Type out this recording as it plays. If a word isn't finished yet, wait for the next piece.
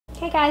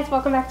Hey guys,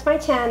 welcome back to my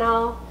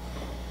channel.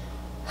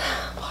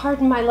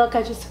 Pardon my look,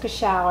 I just took a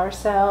shower,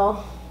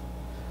 so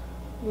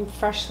I'm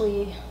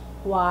freshly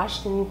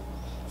washed and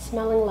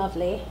smelling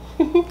lovely.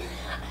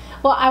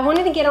 Well, I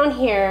wanted to get on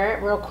here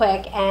real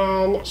quick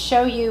and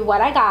show you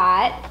what I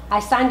got. I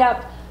signed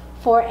up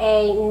for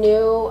a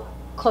new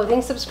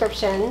clothing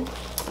subscription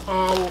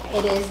and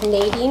it is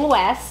Nadine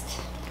West.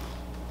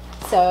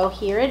 So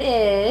here it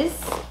is.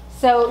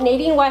 So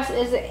Nadine West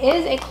is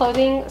a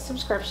clothing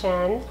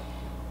subscription.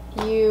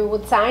 You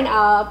would sign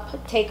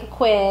up, take a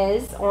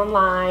quiz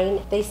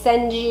online. They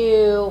send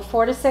you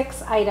 4 to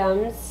 6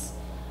 items,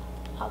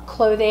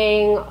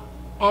 clothing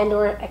and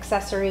or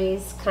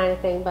accessories kind of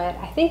thing, but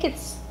I think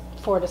it's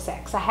 4 to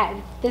 6.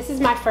 This is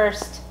my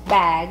first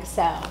bag,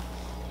 so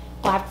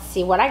we'll have to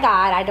see what I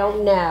got. I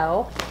don't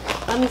know.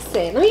 Let me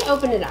see. Let me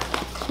open it up.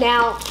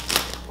 Now,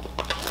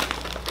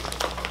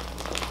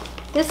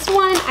 this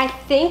one I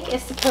think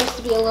is supposed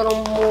to be a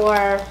little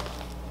more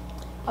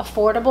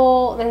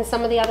affordable than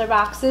some of the other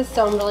boxes,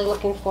 so I'm really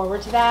looking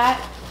forward to that.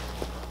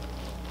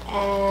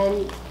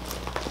 And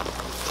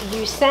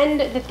you send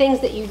the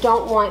things that you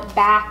don't want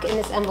back in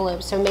this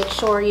envelope, so make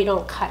sure you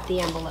don't cut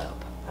the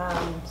envelope.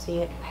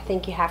 I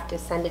think you have to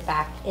send it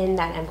back in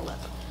that envelope.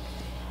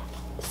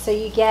 So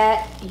you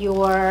get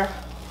your,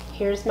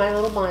 here's my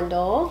little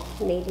bundle,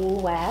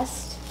 Nadine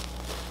West,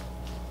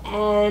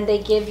 and they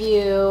give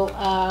you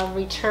a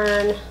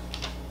return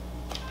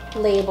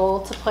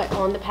label to put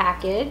on the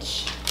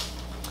package.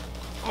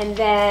 And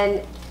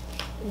then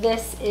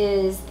this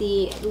is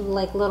the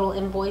little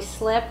invoice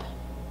slip,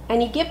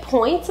 and you get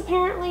points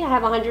apparently. I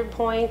have 100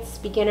 points,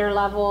 beginner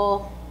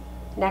level.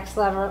 Next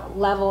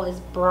level is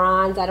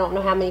bronze. I don't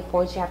know how many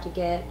points you have to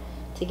get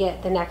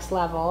the next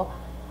level.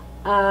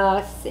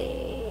 Let's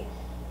see.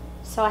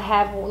 So I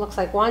have what looks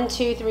like 1,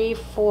 2, 3,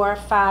 4,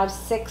 5,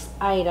 6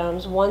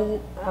 items.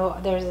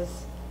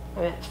 There's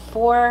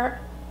 4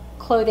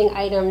 clothing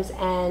items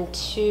and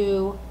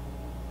 2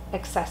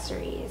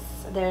 accessories.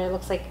 There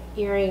looks like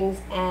earrings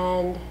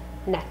and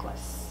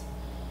necklace.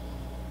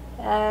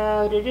 So,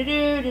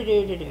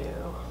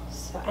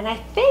 and I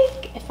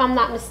think, if I'm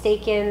not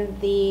mistaken,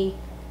 the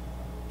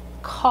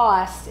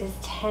cost is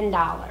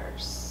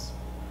 $10.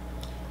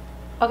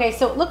 Okay,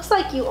 so it looks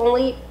like you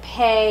only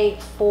pay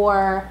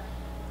for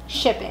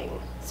shipping.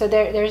 So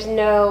there's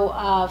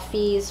no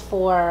fees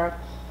for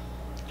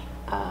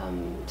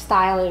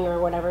styling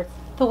or whatever.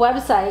 The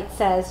website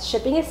says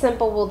shipping is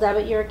simple. We'll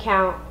debit your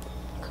account.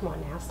 Come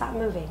on now, stop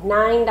moving.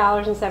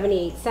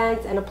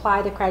 $9.78 and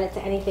apply the credit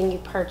to anything you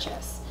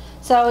purchase.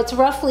 So it's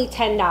roughly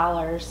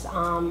 $10,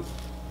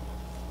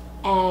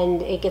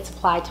 and it gets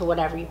applied to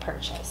whatever you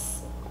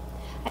purchase.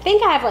 I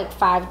think I have like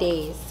 5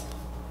 days,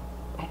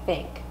 I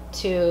think,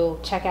 to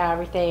check out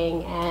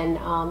everything and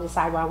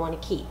decide what I want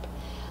to keep.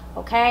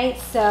 Okay,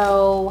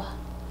 so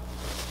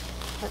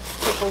let's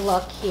take a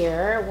look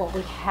here what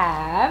we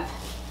have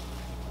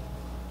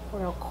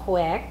real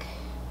quick.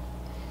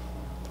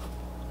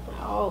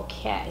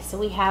 Okay, so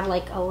we have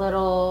like a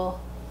little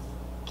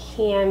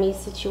cami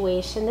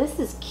situation. This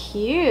is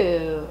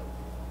cute.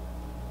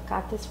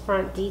 Got this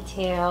front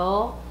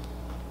detail.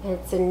 And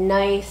it's a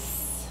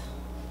nice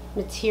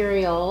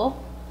material.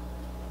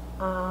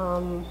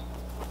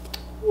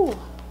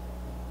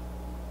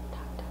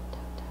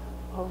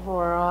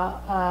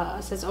 Aurora.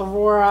 It says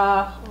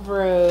Aurora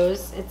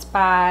Rose. It's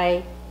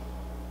by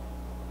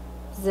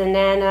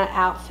Zenana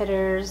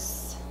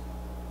Outfitters.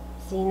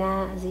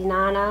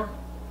 Zenana.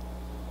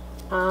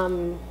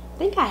 I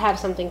think I have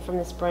something from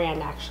this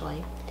brand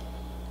actually.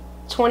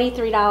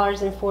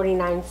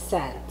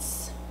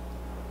 $23.49.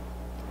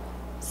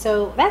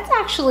 So that's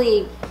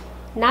actually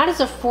not as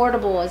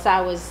affordable as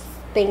I was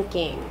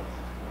thinking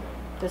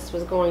this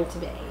was going to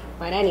be.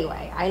 But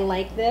anyway, I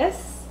like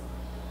this.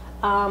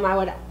 I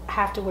would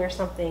have to wear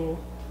something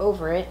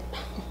over it,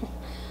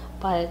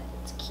 but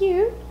it's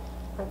cute.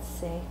 Let's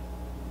see.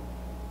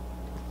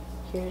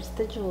 Here's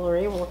the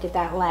jewelry. We'll look at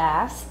that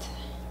last.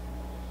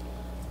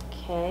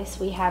 Okay, so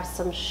we have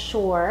some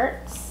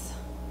shorts.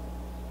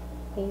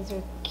 These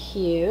are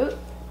cute.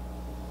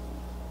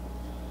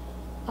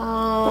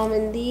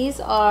 And these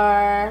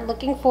are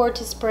looking forward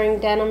to spring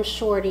denim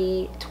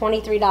shorty,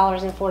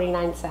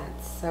 $23.49.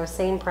 So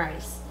same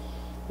price.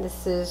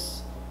 This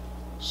is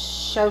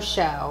Show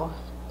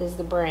is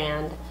the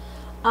brand.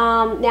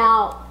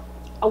 Now,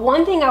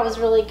 one thing I was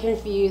really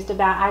confused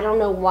about, I don't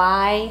know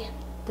why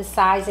the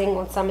sizing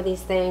on some of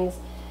these things.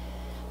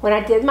 When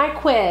I did my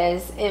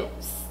quiz,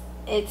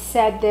 it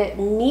said that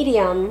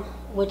medium,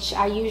 which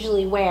I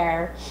usually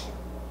wear,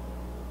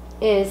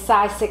 is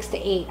size 6 to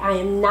 8. I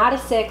am not a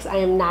 6, I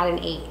am not an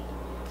 8.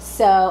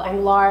 So,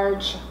 and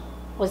large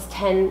was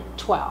 10,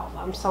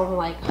 12. So I'm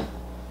like,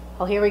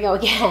 oh, here we go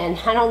again.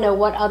 I don't know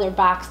what other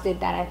box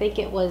did that. I think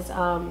it was,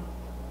 I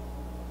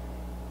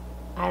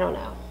don't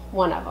know.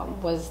 One of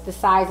them was, the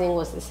sizing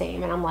was the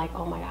same. And I'm like,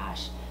 oh my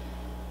gosh.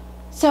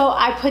 So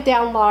I put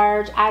down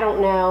large. I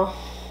don't know.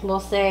 We'll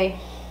see.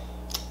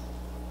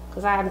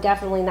 Because I'm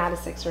definitely not a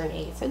 6 or an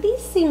 8. So these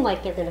seem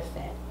like they're going to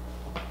fit.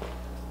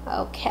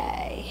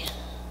 Okay.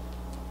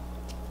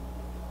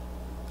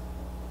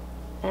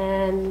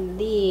 then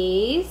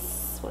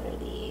these, what are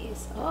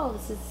these? Oh,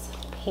 this is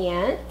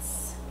pants.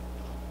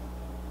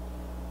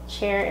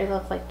 It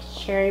looks like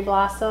cherry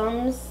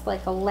blossoms,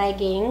 like a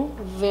legging,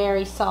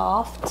 very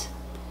soft.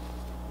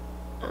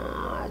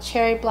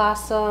 Cherry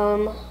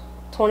blossom,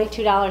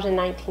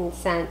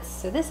 $22.19.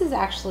 So this is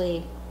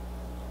actually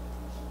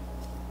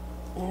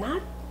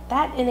not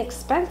that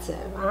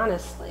inexpensive,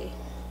 honestly.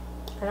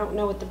 I don't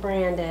know what the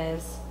brand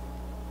is.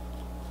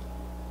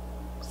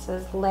 It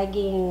says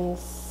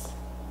Leggings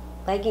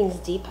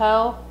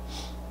Depot.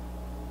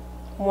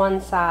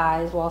 One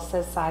size. Well, it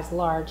says size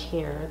large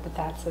here, but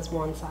that says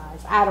one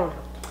size. I don't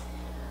know.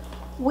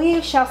 We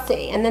shall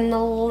see. And then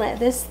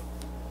this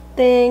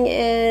thing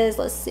is,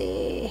 let's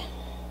see,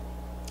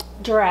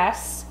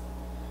 dress.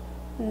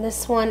 And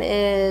this one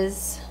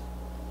is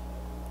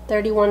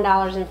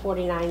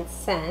 $31.49.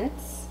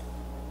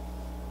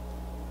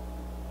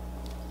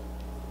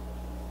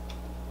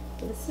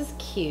 This is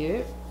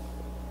cute.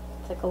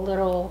 It's like a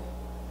little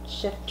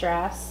shift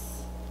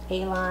dress,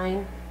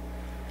 A-line.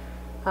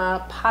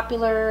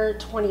 Popular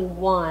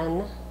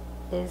 21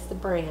 is the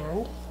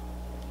brand.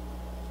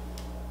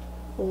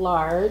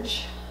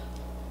 Large.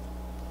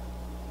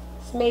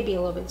 This may be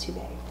a little bit too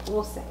big.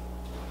 We'll see.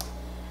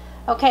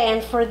 Okay,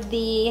 and for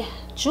the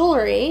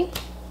jewelry,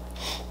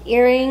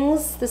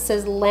 earrings, this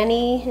says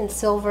Lenny in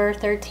silver,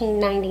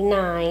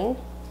 $13.99.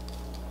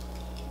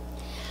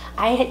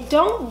 I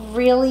don't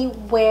really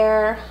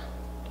wear,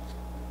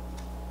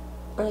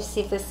 let me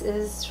see if this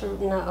is true.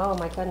 No, oh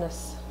my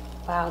goodness.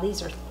 Wow,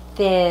 these are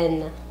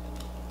thin.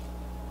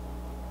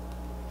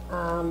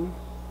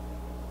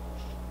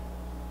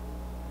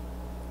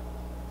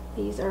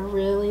 These are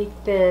really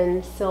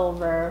thin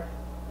silver.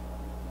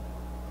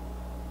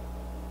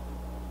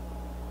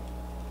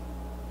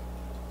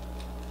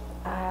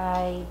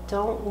 I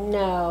don't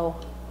know.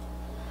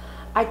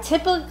 I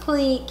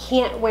typically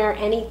can't wear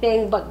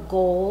anything but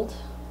gold.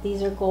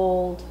 These are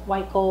gold,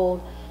 white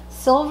gold.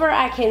 Silver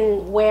I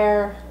can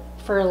wear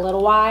for a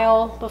little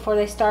while before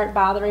they start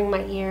bothering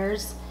my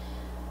ears.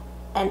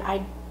 And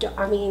I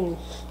mean,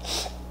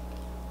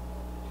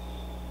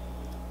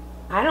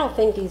 I don't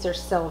think these are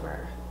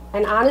silver.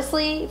 And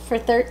honestly, for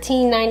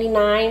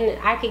 $13.99,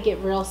 I could get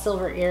real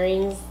silver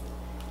earrings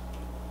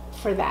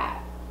for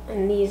that.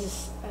 And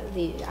these,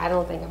 I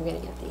don't think I'm gonna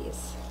get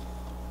these.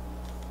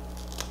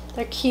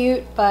 They're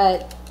cute,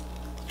 but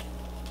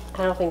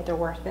I don't think they're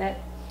worth it.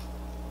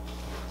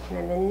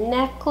 And then the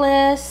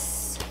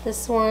necklace,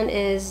 this one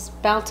is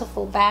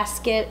Bountiful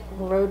Basket,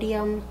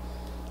 rhodium,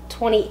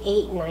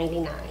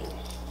 $28.99.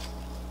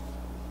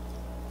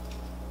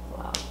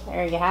 Well,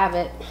 there you have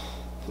it.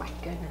 My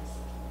goodness.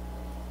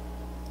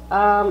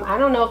 I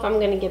don't know if I'm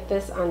gonna get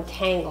this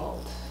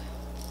untangled.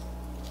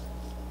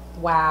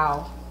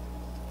 Wow.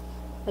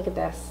 Look at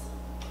this.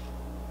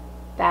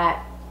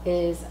 That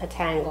is a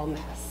tangle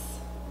mess.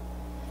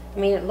 I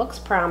mean, it looks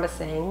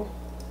promising.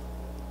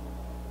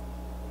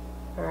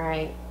 All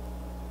right.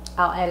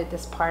 I'll edit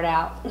this part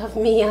out of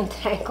me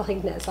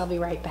untangling this. I'll be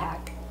right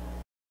back.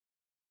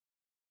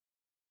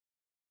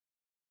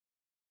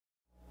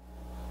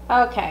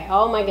 Okay,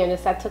 oh my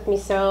goodness, that took me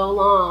so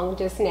long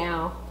just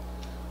now.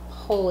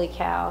 Holy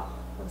cow.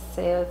 Let's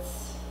see,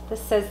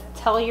 this says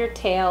tell your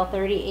tale,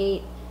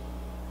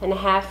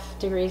 38.5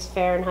 degrees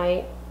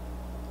Fahrenheit,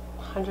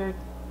 100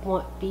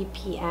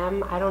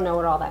 BPM. I don't know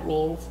what all that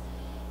means.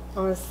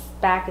 On this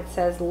back it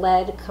says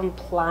lead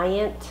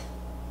compliant.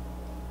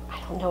 I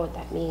don't know what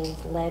that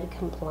means, lead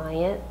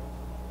compliant.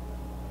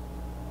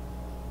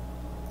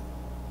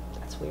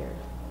 That's weird.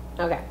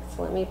 Okay,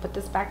 so let me put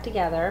this back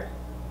together.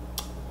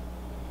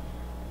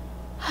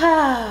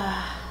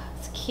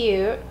 It's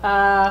cute.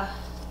 I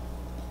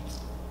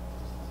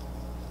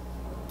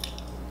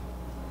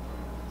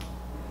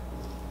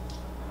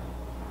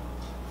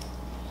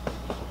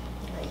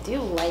do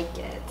like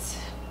it,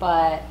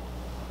 but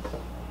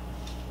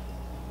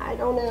I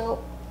don't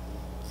know.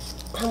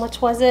 How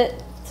much was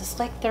it? It's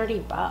like 30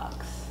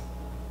 bucks.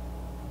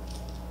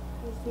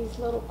 There's these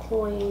little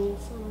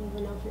coins. I don't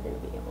even know if you're going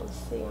to be able to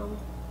see them.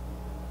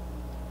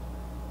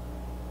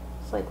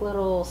 It's like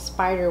little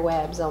spider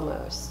webs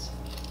almost.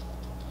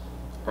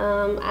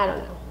 I don't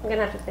know. I'm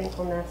gonna have to think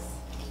on this.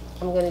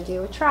 I'm gonna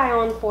do a try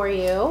on for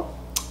you.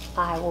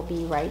 I will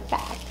be right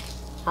back.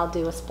 I'll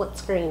do a split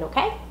screen,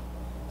 okay?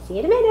 See you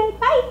in a minute.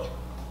 Bye.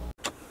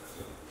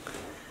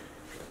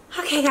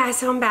 Okay guys,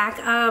 so I'm back.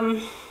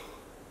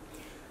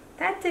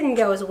 That didn't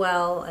go as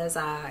well as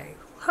I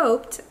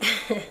hoped.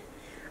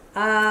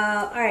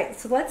 Alright,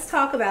 so let's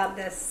talk about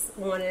this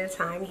one at a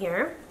time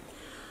here.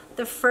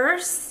 The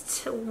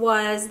first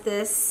was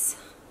this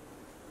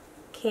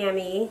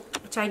cami,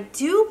 which I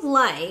do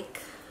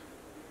like.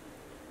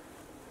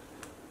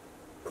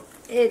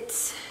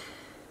 It's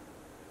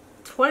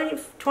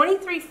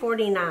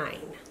 $23.49.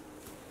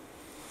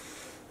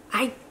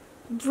 I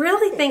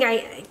really think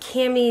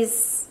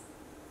camis,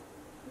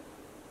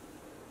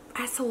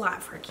 that's a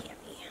lot for a cami.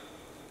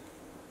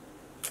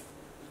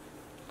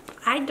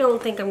 I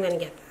don't think I'm gonna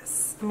get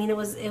this. I mean, it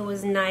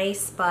was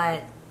nice,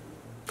 but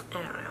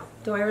I don't know.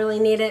 Do I really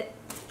need it?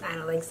 I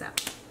don't think so.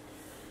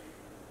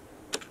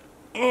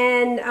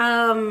 And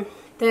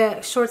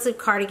the short sleeve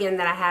cardigan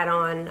that I had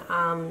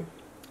on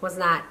was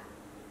not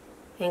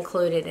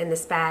included in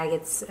this bag.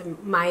 It's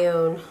my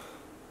own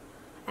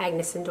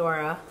Agnes and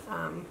Dora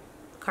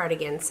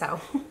cardigan,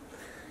 so.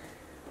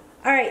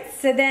 Alright,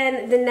 so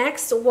then the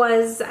next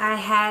was I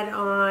had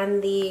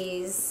on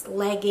these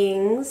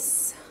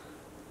leggings,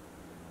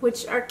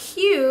 which are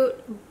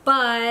cute,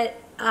 but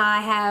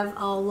I have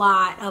a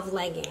lot of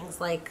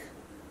leggings, like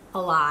a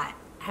lot.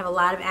 I have a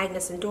lot of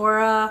Agnes and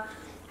Dora,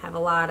 I have a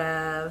lot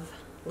of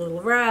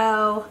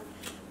LuLaRoe,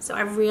 so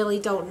I really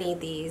don't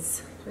need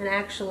these. And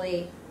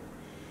actually,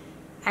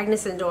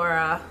 Agnes and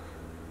Dora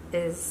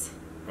and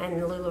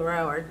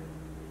LuLaRoe are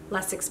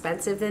less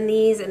expensive than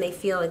these, and they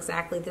feel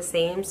exactly the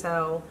same,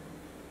 so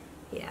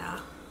yeah,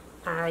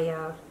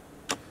 I'm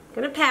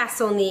gonna pass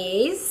on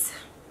these.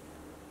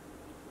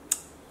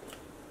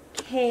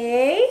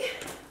 Okay,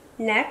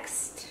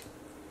 next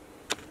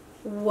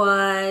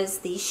was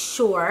the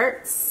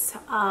shorts.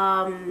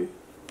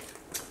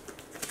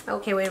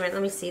 Okay, wait a minute,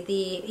 let me see.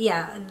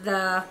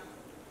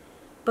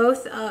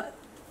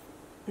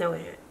 No,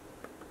 wait a minute.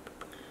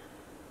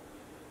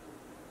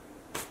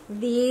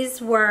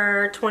 These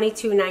were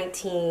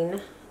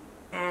 $22.19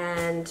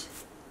 and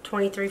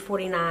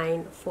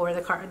 $23.49 for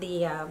the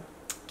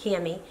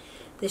cami.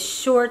 The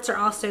shorts are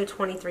also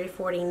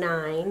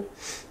 $23.49.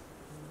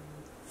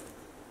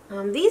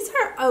 These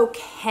are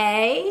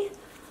okay.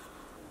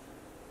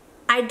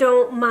 I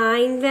don't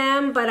mind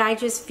them, but I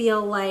just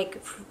feel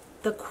like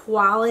the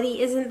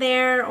quality isn't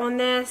there on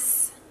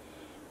this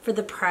for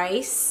the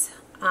price.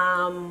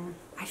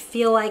 I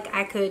feel like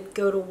I could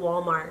go to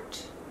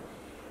Walmart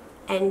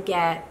and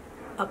get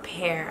a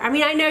pair. I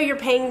mean, I know you're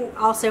paying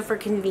also for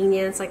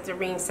convenience, like they're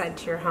being sent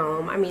to your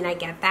home. I mean, I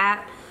get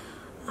that.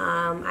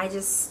 I'm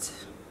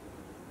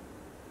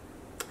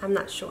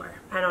not sure.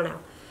 I don't know.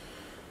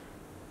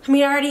 I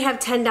mean, I already have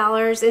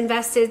 $10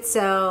 invested,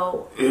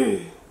 so,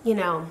 you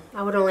know,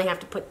 I would only have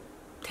to put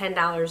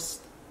 $10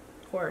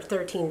 or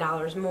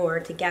 $13 more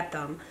to get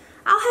them.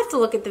 I'll have to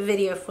look at the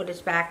video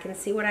footage back and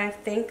see what I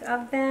think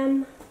of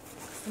them.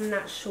 I'm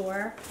not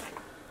sure.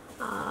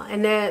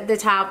 And the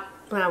top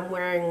that I'm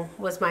wearing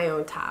was my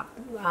own top,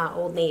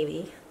 Old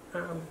Navy,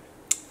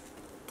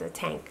 the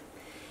tank.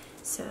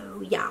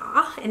 So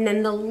yeah, and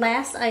then the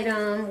last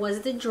item was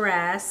the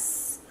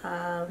dress,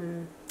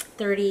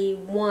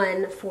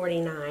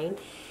 $31.49.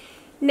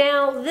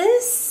 Now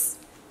this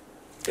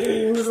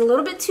was a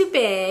little bit too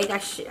big. I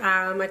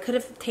could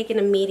have taken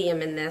a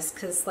medium in this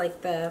because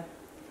like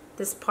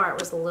this part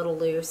was a little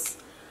loose.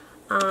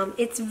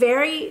 It's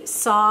very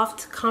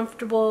soft,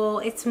 comfortable.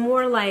 It's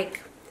more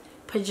like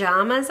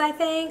pajamas, I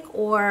think,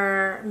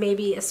 or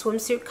maybe a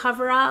swimsuit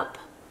cover-up.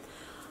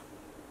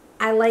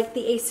 I like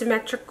the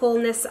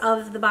asymmetricalness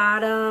of the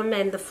bottom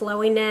and the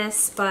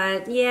flowiness,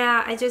 but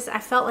yeah, I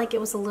felt like it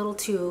was a little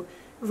too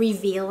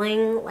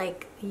revealing,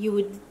 like you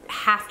would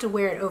have to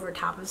wear it over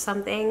top of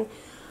something.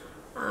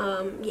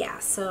 Yeah,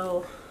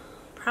 so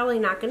probably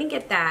not gonna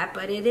get that,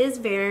 but it is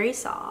very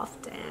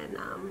soft, and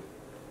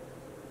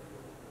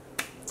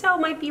so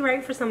it might be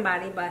right for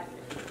somebody, but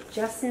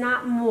just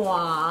not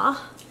moi.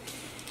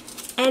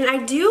 And I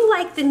do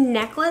like the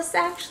necklace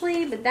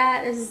actually, but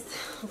that is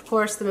of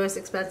course the most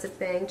expensive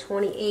thing,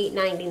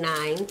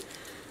 $28.99.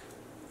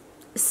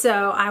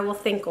 So I will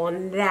think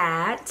on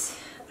that.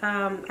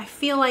 I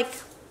feel like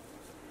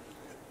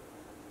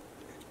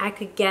I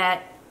could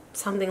get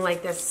something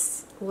like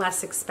this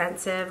less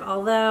expensive,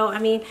 although I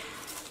mean,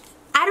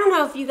 I don't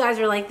know if you guys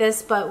are like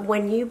this, but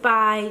when you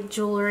buy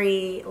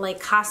jewelry, like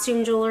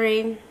costume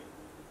jewelry,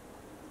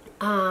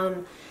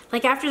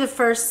 like after the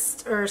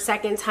first or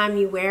second time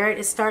you wear it,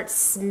 it starts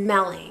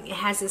smelling. It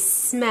has a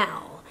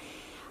smell.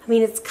 I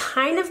mean, it's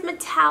kind of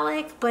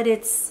metallic, but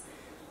it's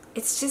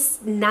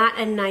just not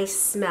a nice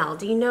smell.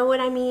 Do you know what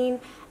I mean?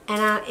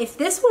 And if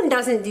this one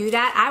doesn't do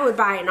that, I would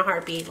buy it in a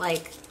heartbeat.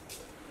 Like,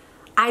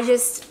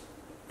 there's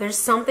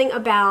something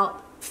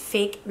about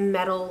fake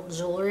metal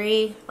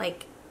jewelry,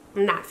 like,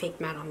 not fake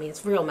metal, I mean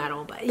it's real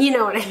metal, but you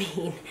know what I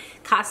mean,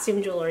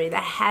 costume jewelry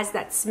that has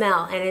that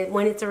smell, and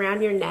when it's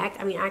around your neck,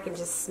 I mean I can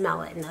just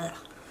smell it, and ugh,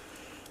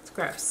 it's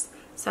gross.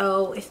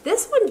 So if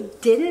this one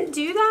didn't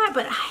do that,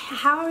 but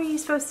how are you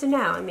supposed to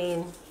know? I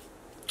mean,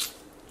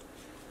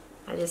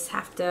 I just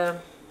have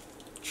to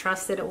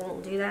trust that it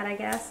won't do that, I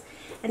guess.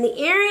 And the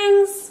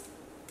earrings,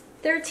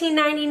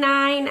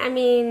 $13.99. I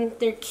mean,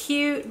 they're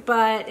cute,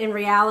 but in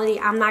reality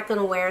I'm not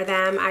gonna wear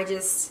them.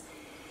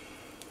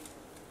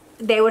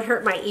 They would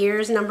hurt my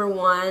ears, number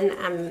one.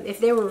 If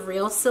they were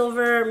real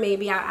silver,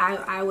 maybe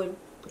I would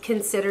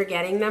consider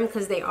getting them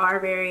because they are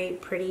very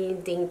pretty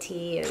and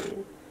dainty,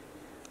 and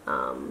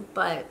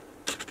but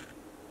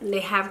they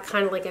have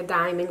kind of like a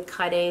diamond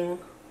cutting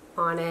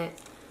on it.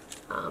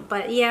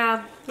 But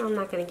yeah, I'm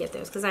not gonna get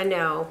those because I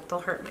know they'll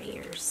hurt my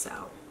ears.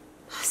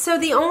 So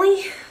the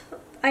only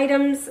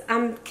items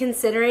I'm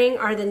considering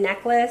are the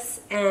necklace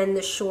and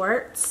the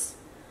shorts.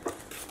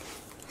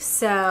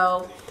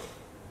 So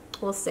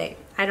we'll see.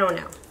 I don't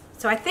know.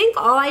 So I think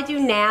all I do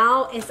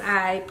now is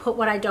I put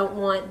what I don't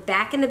want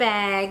back in the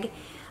bag,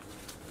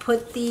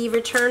 put the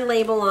return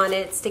label on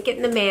it, stick it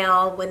in the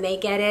mail. When they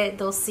get it,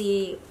 they'll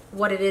see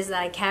what it is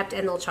that I kept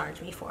and they'll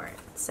charge me for it.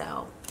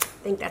 So I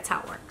think that's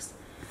how it works.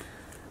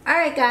 All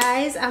right,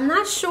 guys, I'm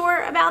not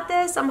sure about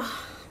this.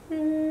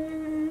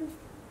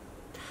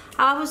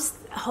 I was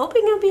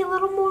hoping it would be a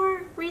little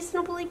more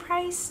reasonably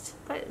priced,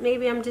 but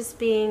maybe I'm just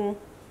being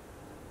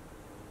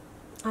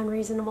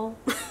unreasonable.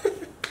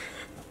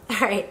 All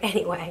right,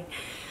 anyway.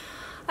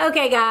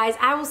 Okay, guys,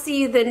 I will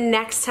see you the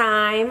next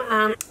time.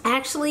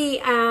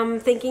 Actually, I'm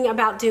thinking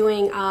about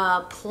doing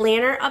a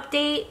planner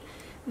update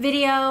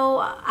video.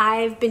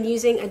 I've been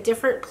using a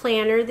different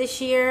planner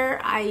this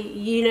year.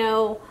 You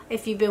know,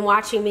 if you've been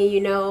watching me, you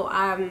know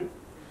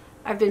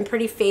I've been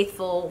pretty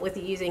faithful with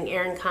using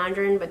Erin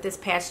Condren, but this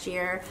past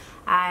year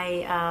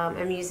I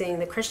am using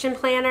the Christian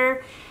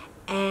planner,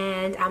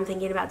 and I'm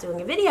thinking about doing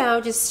a video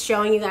just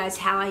showing you guys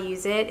how I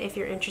use it if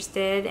you're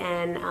interested,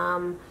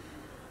 and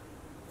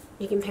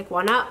you can pick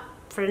one up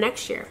for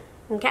next year,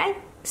 okay?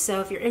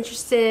 So if you're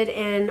interested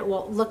in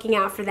looking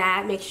out for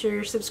that, make sure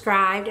you're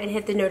subscribed and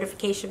hit the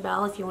notification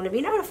bell if you want to be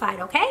notified,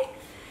 okay?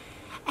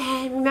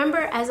 And remember,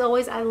 as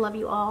always, I love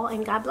you all,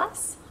 and God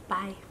bless.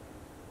 Bye.